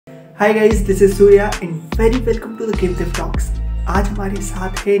Hi guys, this is Surya and very welcome to the game Dev talks. आज हमारे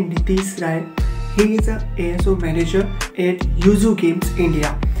साथ है नीतीश राय। He is a ASO manager eight YOOZOO games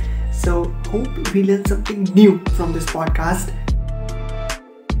India. So hope we learn something new from this podcast.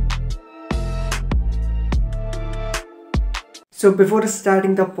 So before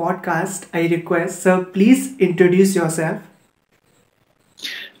starting the podcast, I request sir, please introduce yourself.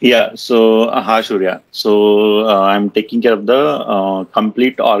 Yeah, so hi Surya. So I'm taking care of the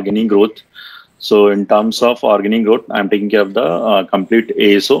complete organic growth. So in terms of organic growth, I'm taking care of the complete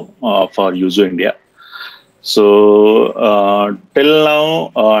ASO for YOOZOO India. So till now,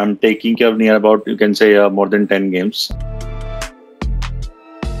 I'm taking care of near about, you can say, more than 10 games.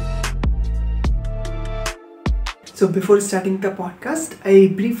 So before starting the podcast, I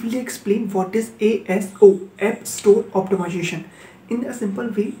briefly explain what is ASO, App Store Optimization. In a simple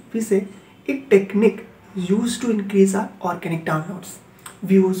way, we say a technique used to increase our organic downloads.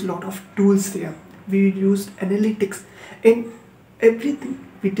 We use a lot of tools there. We use analytics and everything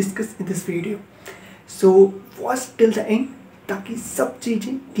we discuss in this video. So watch till the end ताकि सब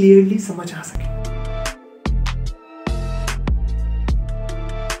चीजें clearly समझ आ सके.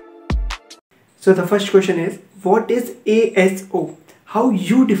 So the first question is, what is ASO? How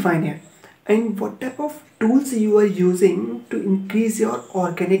you define it? And what type of tools you are using to increase your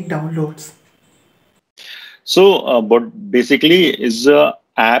organic downloads? So but basically is a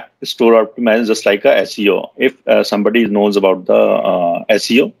app store optimizer, just like a SEO. If somebody knows about the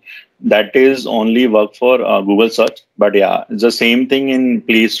SEO, that is only work for Google search. But yeah, it's the same thing in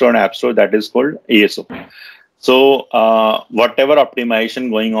Play Store and App Store, that is called ASO. So whatever optimization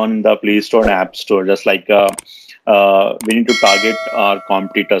going on in the Play Store and App Store, just like we need to target our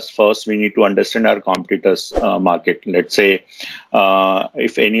competitors. First, we need to understand our competitors market. Let's say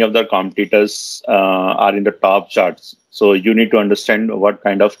if any of the competitors are in the top charts, so you need to understand what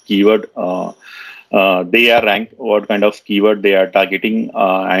kind of keyword they are ranked, what kind of keyword they are targeting,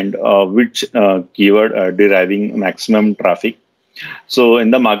 and which keyword deriving maximum traffic. So in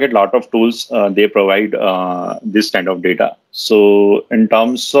the market, lot of tools they provide this kind of data. So in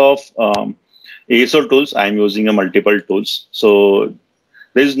terms of ASO tools, I'm using a multiple tools. So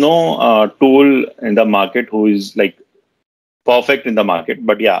there is no tool in the market who is like perfect in the market.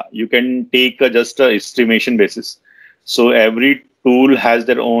 But yeah, you can take just a estimation basis. So every tool has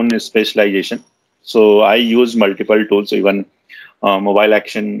their own specialization. So I use multiple tools, even mobile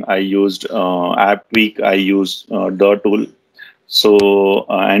action. I used App Tweak. I used the tool. So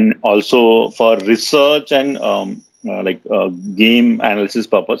and also for research and game analysis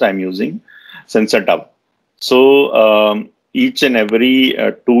purpose, I'm using Sensor Tower. So each and every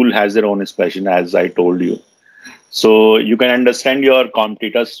tool has their own specialization, as I told you. So you can understand your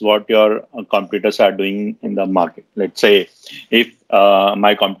competitors, what your competitors are doing in the market. Let's say if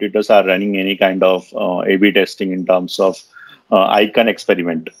my competitors are running any kind of A/B testing in terms of icon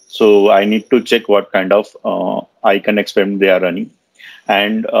experiment. So I need to check what kind of icon experiment they are running.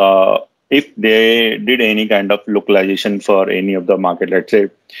 And if they did any kind of localization for any of the market, let's say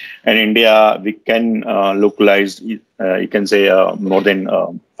in India, we can localize, you can say more than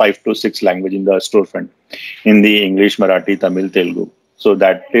 5 to 6 language in the storefront, Hindi, English, Marathi, Tamil, Telugu. So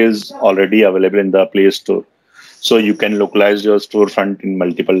that is already available in the Play Store. So you can localize your storefront in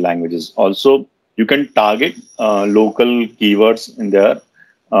multiple languages. Also, you can target local keywords in their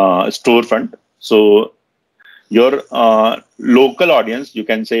storefront. So your local audience, you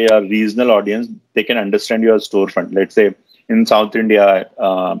can say a regional audience, they can understand your storefront. Let's say in South India,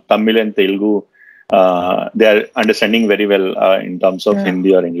 Tamil and Telugu, they are understanding very well in terms of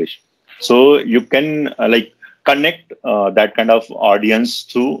Hindi or English. So you can connect that kind of audience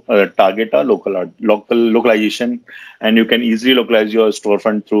to target a local localization, and you can easily localize your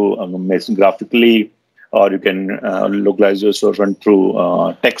storefront through graphically, or you can localize your storefront through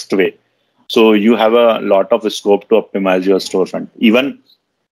text way. So you have a lot of scope to optimize your storefront. Even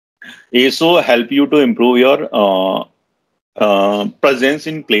ASO help you to improve your presence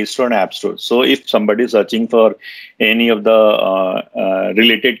in Play Store and App Store. So if somebody is searching for any of the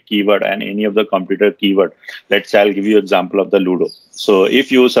related keyword and any of the computer keyword, let's say I'll give you example of the Ludo. So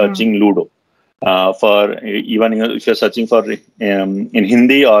if you're searching Ludo for, even if you're searching for in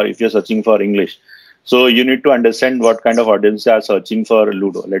Hindi, or if you're searching for English, so you need to understand what kind of audience are searching for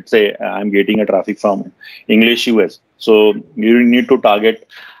Ludo. Let's say I'm getting a traffic from English US. So you need to target.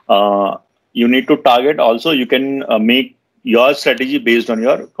 Also, you can make your strategy based on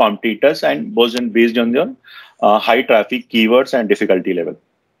your competitors and based on your high traffic keywords and difficulty level.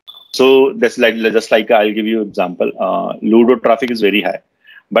 So that's just like I'll give you example. Ludo traffic is very high,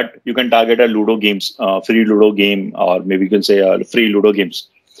 but you can target a Ludo games, free Ludo game, or maybe you can say free Ludo games.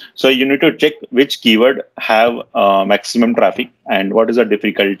 So you need to check which keyword have maximum traffic and what is the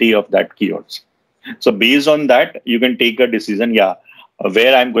difficulty of that keywords. So based on that, you can take a decision. Yeah,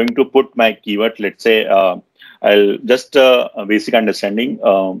 where I'm going to put my keyword. Let's say I'll just a basic understanding.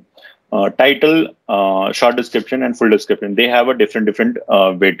 Title, short description, and full description. They have a different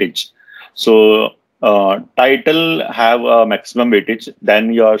weightage. So title have a maximum weightage.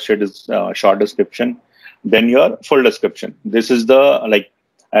 Then your short description. Then your full description. This is the like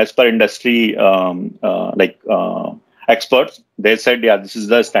as per industry experts. They said yeah, this is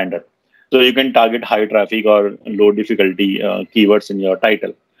the standard. So you can target high traffic or low difficulty keywords in your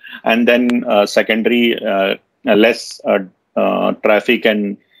title, and then secondary less traffic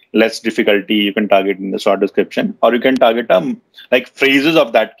and less difficulty you can target in the short description, or you can target like phrases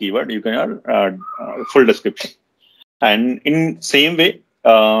of that keyword. You can full description, and in same way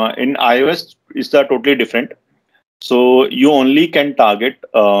in iOS is the totally different. So you only can target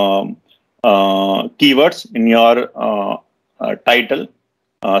keywords in your title,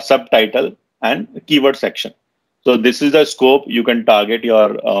 subtitle, and keyword section. So this is the scope you can target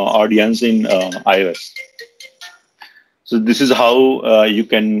your audience in iOS. So this is how you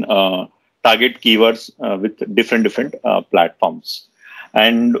can target keywords with different platforms.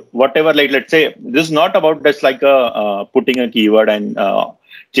 And whatever, like let's say, this is not about just like putting a keyword and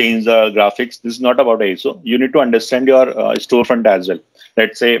change the graphics. This is not about ASO. You need to understand your storefront as well.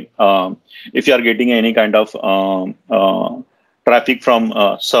 Let's say if you are getting any kind of traffic from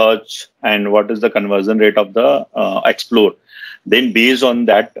search and what is the conversion rate of the explore, then based on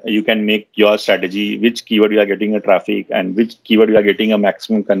that you can make your strategy, which keyword you are getting a traffic and which keyword you are getting a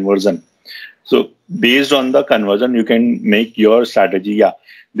maximum conversion. So based on the conversion you can make your strategy. Yeah,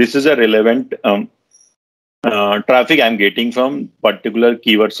 this is a relevant traffic I'm getting from particular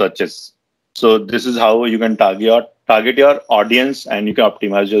keyword searches. So this is how you can target your audience and you can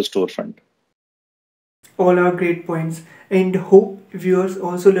optimize your storefront. All are great points, and hope viewers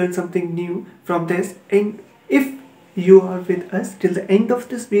also learn something new from this. And if you are with us till the end of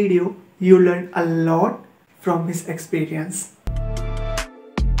this video, you learn a lot from his experience.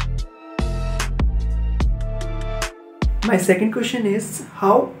 My second question is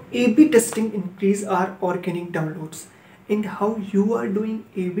how A/B testing increase our organic downloads, and how you are doing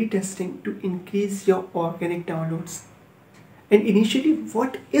A/B testing to increase your organic downloads. And initially,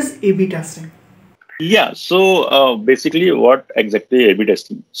 what is A/B testing? Yeah, so basically what exactly A/B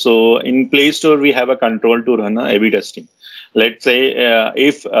testing? So in Play Store, we have a control to run a A/B testing. Let's say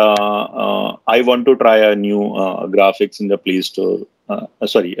if I want to try a new graphics in the Play Store,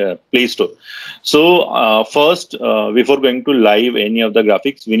 Play Store. So first, before going to live any of the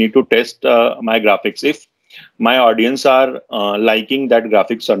graphics, we need to test my graphics if my audience are liking that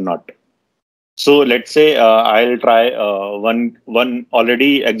graphics or not. So let's say I'll try one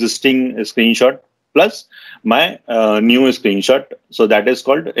already existing screenshot plus my new screenshot. So that is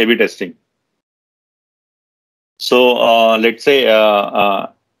called A/B testing. So let's say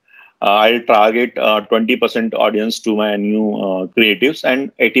I'll target 20% audience to my new creatives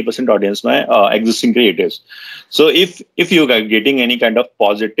and 80% audience my existing creatives. So if you are getting any kind of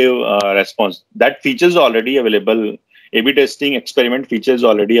positive response, that feature is already available. A/B testing experiment feature is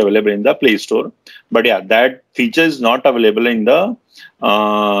already available in the Play Store. But yeah, that feature is not available in the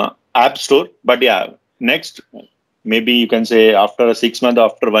App Store. But yeah, next, maybe you can say after 6 months,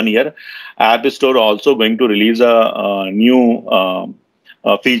 after 1 year, App Store also going to release a new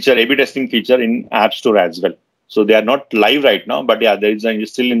feature, A/B testing feature in App Store as well. So they are not live right now, but yeah, there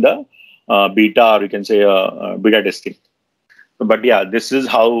is still in the beta, or you can say beta testing. But yeah, this is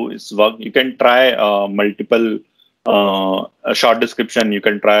how it's work. You can try multiple a short description, you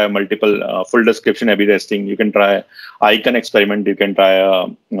can try multiple full description A/B testing, you can try icon experiment, you can try a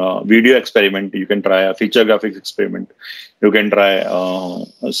video experiment, you can try a feature graphics experiment, you can try a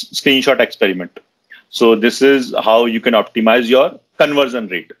screenshot experiment. So this is how you can optimize your conversion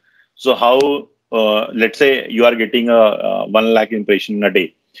rate. So how let's say you are getting a 1 lakh impression a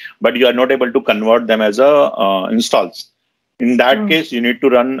day, but you are not able to convert them as a installs. In that case, you need to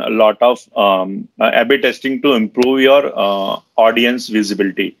run a lot of A/B testing to improve your audience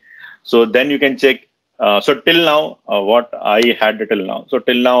visibility. So then you can check. So till now, what I had till now. So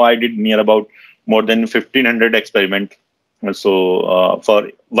till now, I did near about more than 1,500 experiment. So for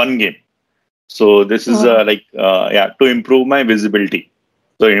one game. So this is to improve my visibility.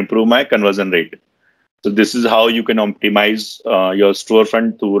 So improve my conversion rate. So this is how you can optimize your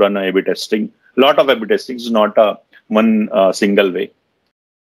storefront to run A/B testing. A lot of A/B testing is not a one single way.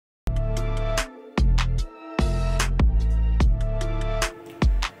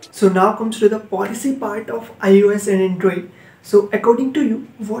 So now comes to the policy part of iOS and Android. So according to you,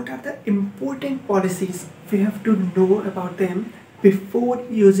 what are the important policies we have to know about them before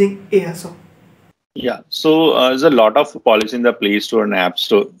using ASO? Yeah, so there's a lot of policy in the Play Store and App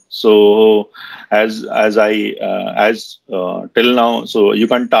Store. So as till now, so you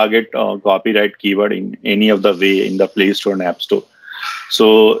can target copyright keyword in any of the way in the Play Store and App Store.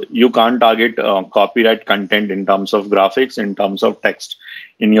 So you can't target copyright content in terms of graphics, in terms of text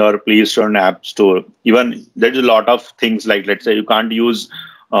in your Play Store and App Store. Even there's a lot of things like, let's say, you can't use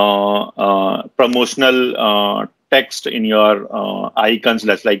promotional text in your icons.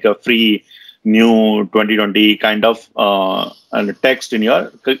 That's like a free new 2020 kind of text in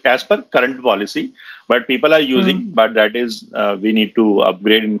your, as per current policy. But people are using, but that is we need to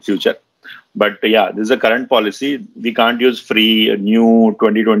upgrade in future. But yeah, this is a current policy. We can't use free new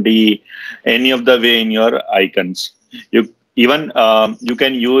 2020 any of the way in your icons. You even you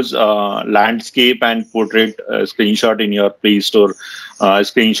can use landscape and portrait screenshot in your Play Store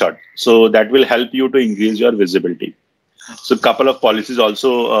screenshot. So that will help you to increase your visibility. So couple of policies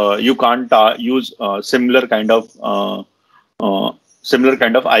also, you can't use similar kind of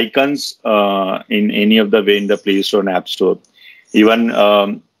icons in any of the way in the Play Store and App Store.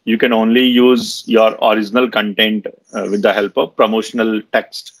 Even you can only use your original content with the help of promotional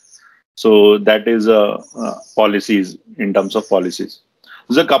text. So that is policies in terms of policies.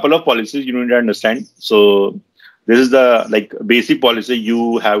 There's a couple of policies you need to understand. So this is the like basic policy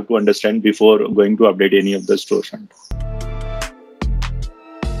you have to understand before going to update any of the storefront.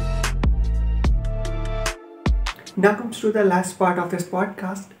 Now comes to the last part of this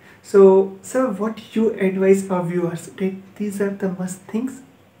podcast. So, sir, what you advise our viewers that these are the must things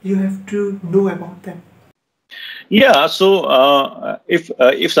you have to know about them? Yeah, so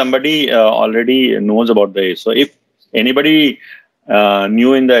if somebody already knows about the ASO, if anybody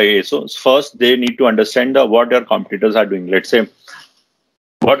new in the ASO, first they need to understand what their competitors are doing. Let's say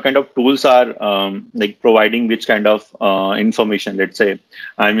what kind of tools are like providing which kind of information. Let's say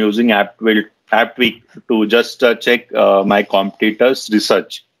I'm using AppTweak to just check my competitors'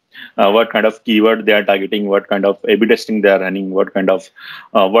 research. What kind of keyword they are targeting, what kind of A/B testing they are running, what kind of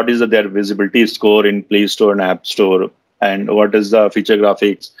what is their visibility score in Play Store and App Store, and what is the feature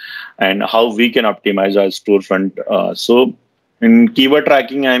graphics, and how we can optimize our storefront. So in keyword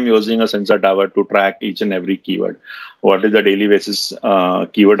tracking, I'm using a sensor tower to track each and every keyword. What is the daily basis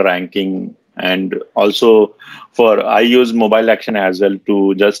keyword ranking, and also for I use mobile action as well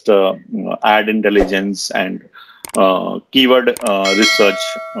to just add intelligence and keyword research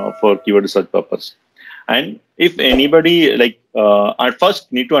for keyword research purpose. And if anybody like, I first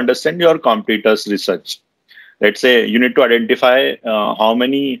need to understand your competitors' research. Let's say you need to identify how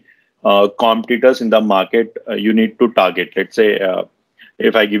many competitors in the market you need to target. Let's say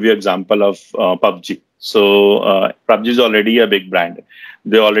if I give you example of PUBG. So PUBG is already a big brand.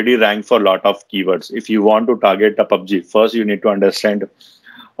 They already rank for a lot of keywords. If you want to target a PUBG, first you need to understand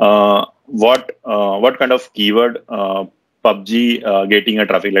what kind of keyword PUBG getting a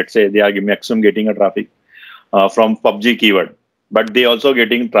traffic. Let's say they are maximum getting a traffic from PUBG keyword, but they also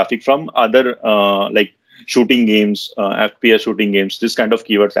getting traffic from other like shooting games, FPS shooting games, this kind of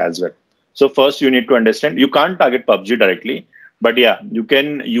keywords as well. So first you need to understand, you can't target PUBG directly, but yeah, you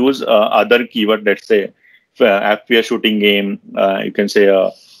can use other keyword. Let's say FPS shooting game, you can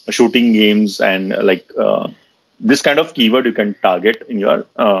say shooting games, and like this kind of keyword you can target in your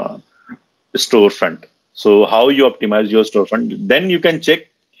storefront. So how you optimize your storefront, then you can check.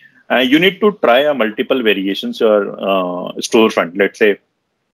 You need to try a multiple variations your storefront. Let's say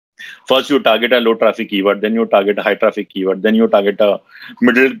first you target a low traffic keyword, then you target a high traffic keyword, then you target a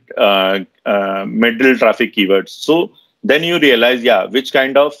middle traffic keywords. So then you realize, yeah, which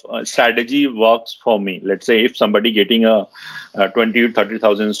kind of strategy works for me. Let's say if somebody getting a 20 to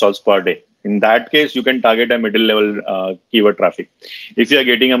 30,000 installs per day, in that case, you can target a middle level keyword traffic. If you are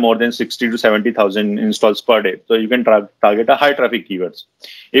getting a more than 60 to 70,000 installs per day, so you can target a high traffic keywords.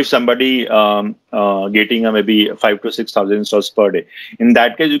 If somebody getting a maybe 5 to 6,000 installs per day, in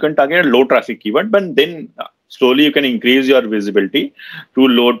that case, you can target a low traffic keyword, but then slowly you can increase your visibility to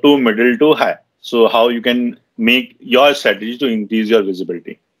low to middle to high. So how you can make your strategy to increase your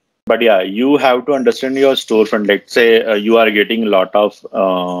visibility. But yeah, you have to understand your storefront. Let's say you are getting a lot of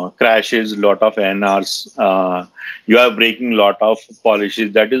crashes, lot of NRs. You are breaking a lot of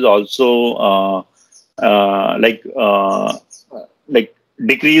policies. That is also like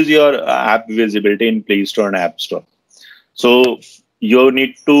decrease your app visibility in Play Store and App Store. So you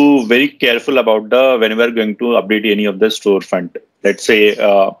need to very careful about the whenever going to update any of the storefront. Let's say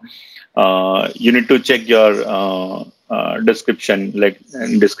you need to check your description. Like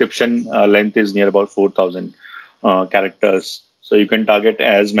description length is near about 4,000. characters. So you can target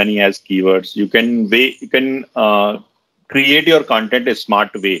as many as keywords. You can create your content a smart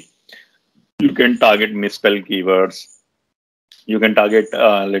way. You can target misspelled keywords. You can target,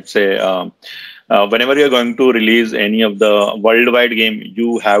 let's say, whenever you're going to release any of the worldwide game,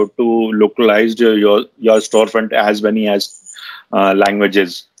 you have to localize your storefront as many as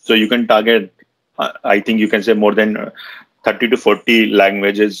languages. So you can target, I think you can say more than 30 to 40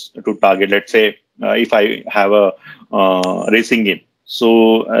 languages to target. Let's say if I have a racing game.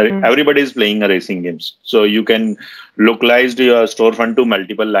 So everybody is playing a racing games. So you can localize your storefront to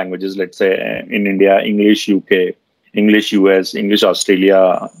multiple languages. Let's say in India, English UK, English US, English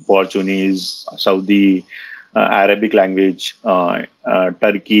Australia, Portuguese, Saudi, Arabic language,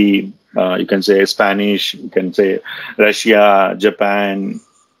 Turkey. You can say Spanish. You can say Russia, Japan.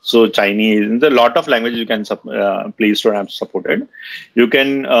 So Chinese. There's a lot of languages you can Play Store have supported. You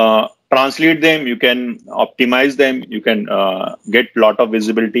can translate them. You can optimize them. You can get lot of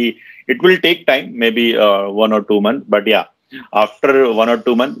visibility. It will take time, maybe 1 or 2 months. But yeah, after 1 or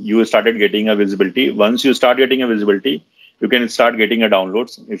 2 months, you started getting a visibility. Once you start getting a visibility, you can start getting a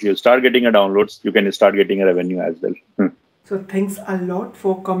downloads. If you start getting a downloads, you can start getting a revenue as well. So thanks a lot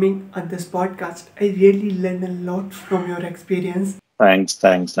for coming on this podcast. I really learned a lot from your experience. Thanks,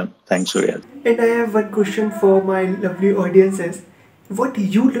 Surya. And I have one question for my lovely audiences. What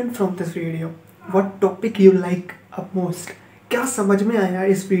you learned from this video? What topic you like most? क्या समझ में आया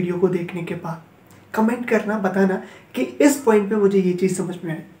इस video को देखने के बाद? Comment करना, बताना कि इस पॉइंट पे मुझे ये चीज़ समझ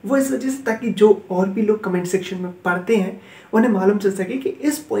में आई। वो इस वजह से ताकि जो और भी लोग कमेंट सेक्शन में पढ़ते हैं उन्हें मालूम चल सके कि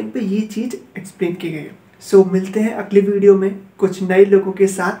इस पॉइंट पे ये चीज़ एक्सप्लेन की गई है। सो मिलते हैं अगली वीडियो में कुछ नए लोगों के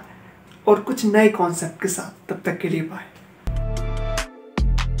साथ और कुछ नए कॉन्सेप्ट के साथ। तब तक के लिए बाय।